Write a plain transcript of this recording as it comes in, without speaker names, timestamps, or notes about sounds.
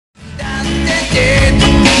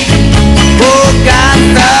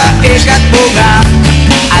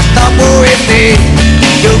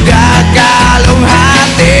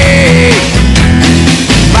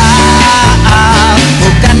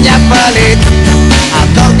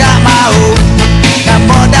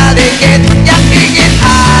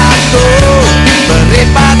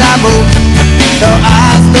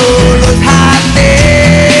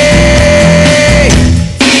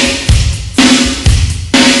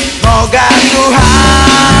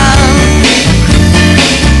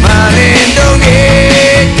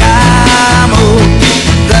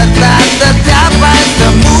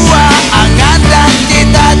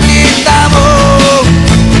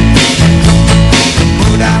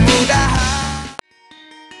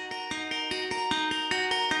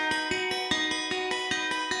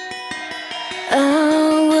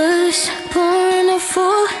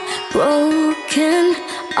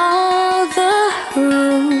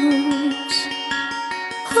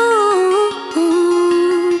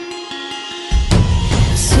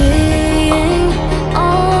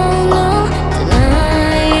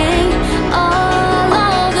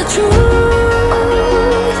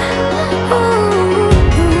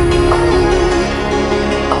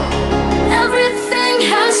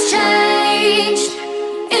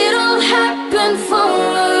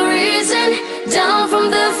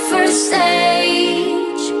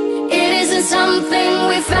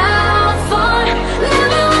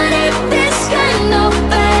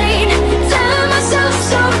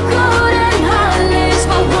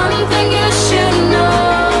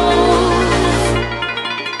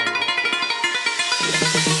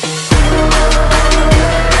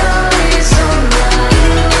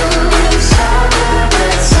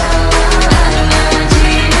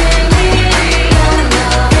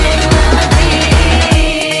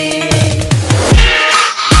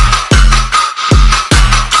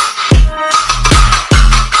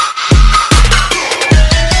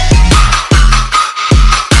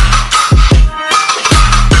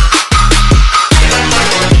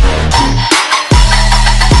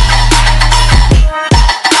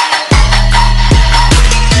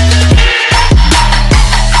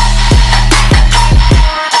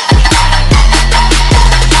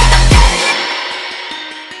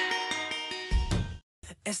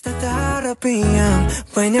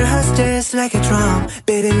when your heart stirs like a drum,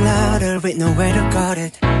 beating louder with nowhere to guard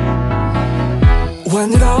it.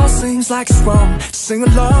 When it all seems like it's wrong, sing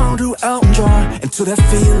along to Elton John, and to that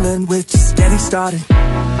feeling we're just getting started.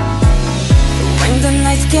 When the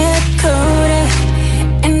nights get colder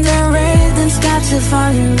and the rhythm's got you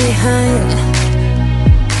falling behind,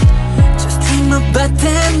 just dream about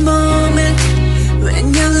that moment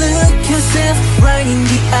when you look yourself right in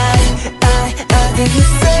the eye. Then you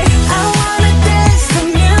say, I wanna dance, the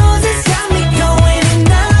music's got me going, and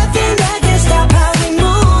nothing that can stop how we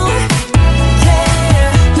move.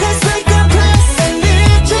 Yeah, let's make a place and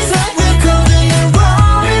live just like we're golden and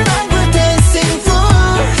rolling like we're dancing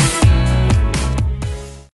fools.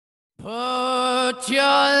 Put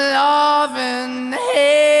your loving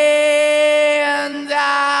hand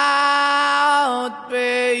out,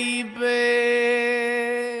 baby,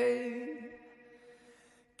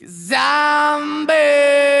 'cause I'm begging.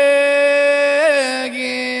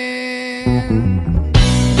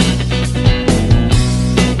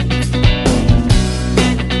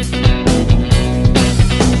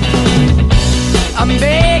 I'm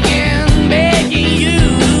begging, begging you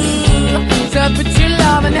to put your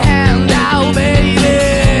loving hand out, baby.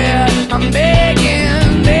 I'm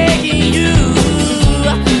begging, begging you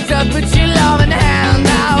to put your loving hand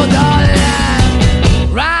out,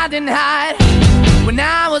 darling. Riding high when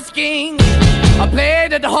I was king, I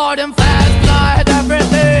played it hard and fast, I had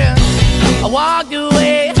everything. I walked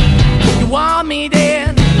away, you want me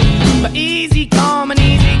then, but easy come and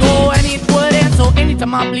easy go, and it wouldn't. So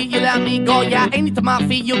anytime I bleed, you let me go. Yeah, anytime I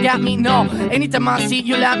feel, you got me, no. Anytime I see,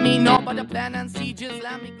 you let me know. But the plan and see, just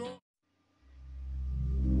let me go.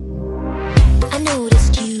 I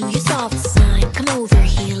noticed you saw the sign. Come over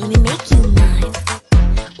here, let me make you mine.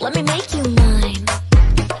 Let me make you mine.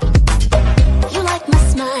 You like my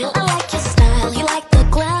smile, I like your style. You like the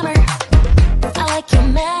glamour, I like your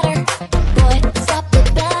manner. Boy, stop the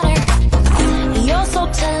banner. You're so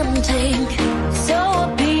tempting, so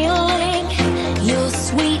appealing. Your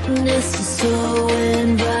sweetness is so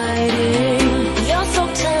inviting. You're so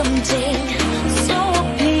tempting, so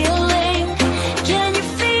appealing. Can you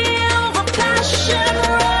feel the passion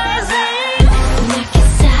rising?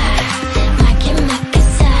 MARKISA,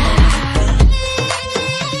 MARKISA.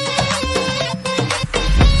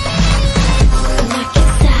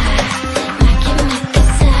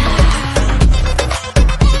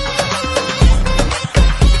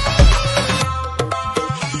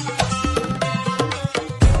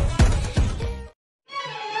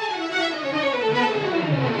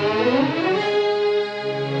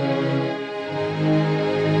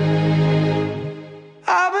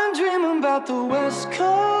 I've been dreaming about the West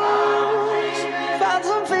Coast, found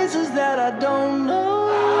some faces that I don't know.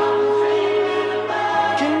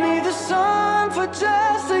 Give me the sun for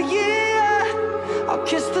just a year, I'll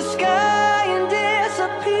kiss the sky and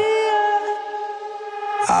disappear.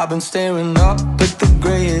 I've been staring up at the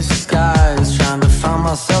grayest skies, trying to find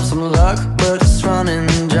myself some luck, but it's running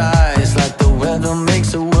dry. It's like the weather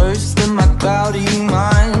makes it worse than my cloudy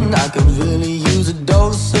mind. I could really use a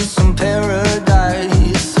dose of some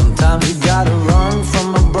paradise. Sometimes you gotta run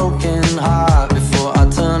from a broken heart before I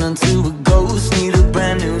turn into a ghost. Need a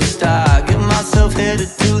brand new start, get myself headed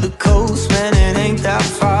to the coast, man, it ain't that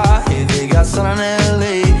far. Hey, they got sun in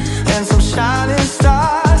LA and some shining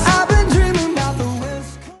stars. I've been dreaming about the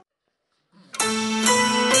West Coast.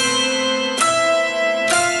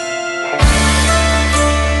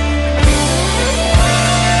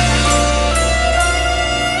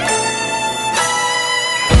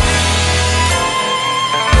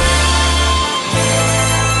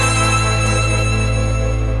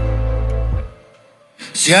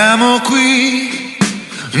 Siamo qui,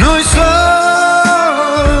 noi soli,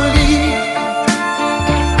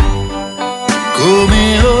 come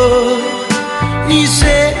ogni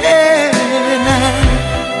sera,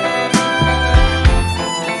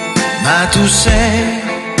 ma tu sei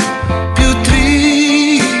più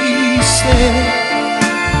triste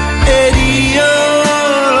ed io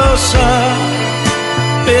lo so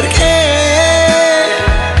perché.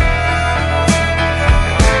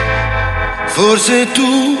 Forse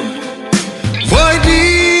tu vuoi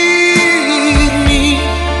dirmi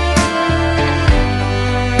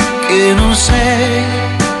che non sei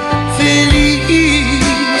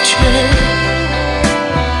felice,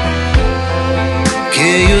 che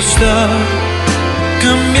io sto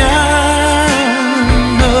cambiando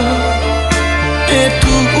e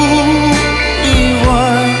tu mi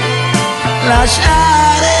vuoi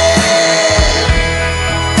lasciare.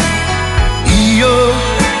 Io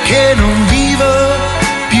che non vivo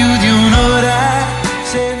più di un'ora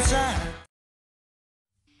senza.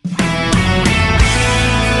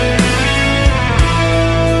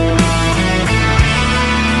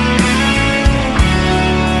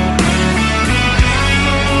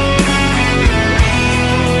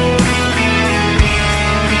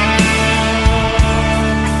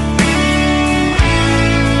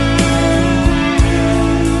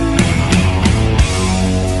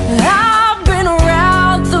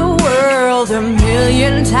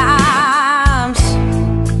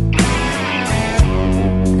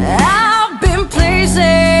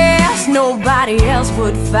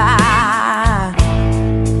 would find.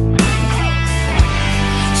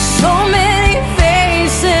 So many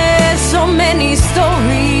faces, so many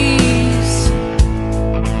stories,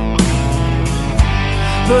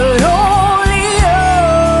 but only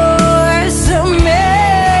yours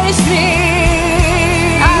amaze me.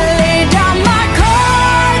 I lay down my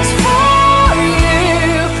cards for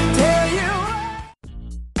you, tell you.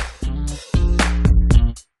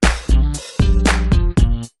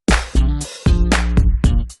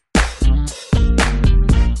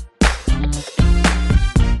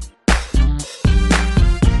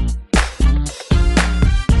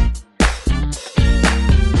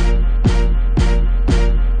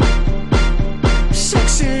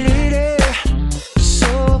 Sexy lady,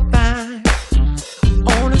 so fine.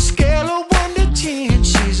 On a scale of 1 to 10,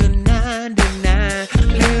 she's a 99.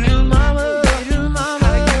 Little mama,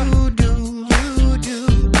 how you do?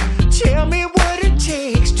 Tell me what it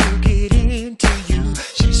takes to get into you.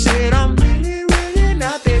 She said, I'm really, really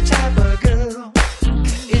not that type of girl.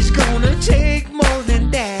 It's gonna take more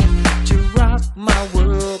than that to rock my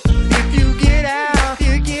world. If you get out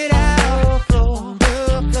on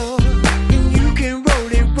the floor, and you can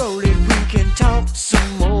roll it, we can talk